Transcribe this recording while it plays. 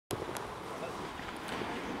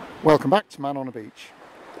Welcome back to Man on a Beach.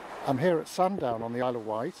 I'm here at Sandown on the Isle of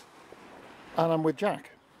Wight and I'm with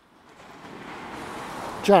Jack.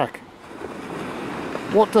 Jack,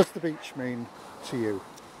 what does the beach mean to you?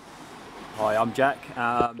 Hi, I'm Jack.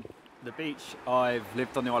 The beach, I've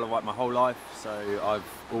lived on the Isle of Wight my whole life, so I've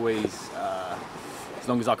always, as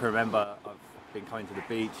long as I can remember, I've been coming to the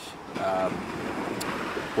beach,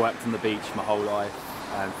 worked on the beach my whole life,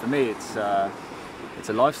 and for me it's a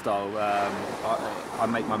lifestyle. I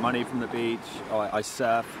make my money from the beach, I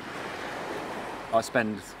surf, I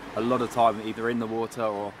spend a lot of time either in the water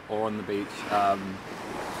or on the beach.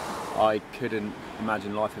 I couldn't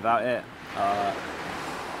imagine life without it.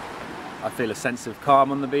 I feel a sense of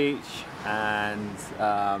calm on the beach, and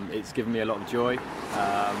it's given me a lot of joy,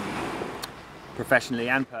 professionally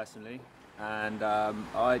and personally, and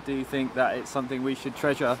I do think that it's something we should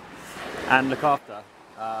treasure and look after,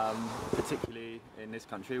 particularly in this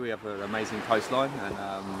country. We have an amazing coastline, and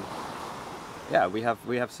yeah, we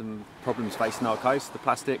have some problems facing our coast. The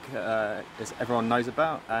plastic, as everyone knows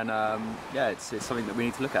about, and yeah, it's something that we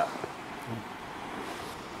need to look at.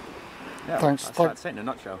 Yeah, Thanks. That's it in a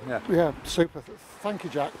nutshell. Yeah. Yeah, super. Thank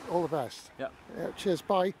you, Jack. All the best. Yeah. Cheers.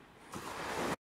 Bye.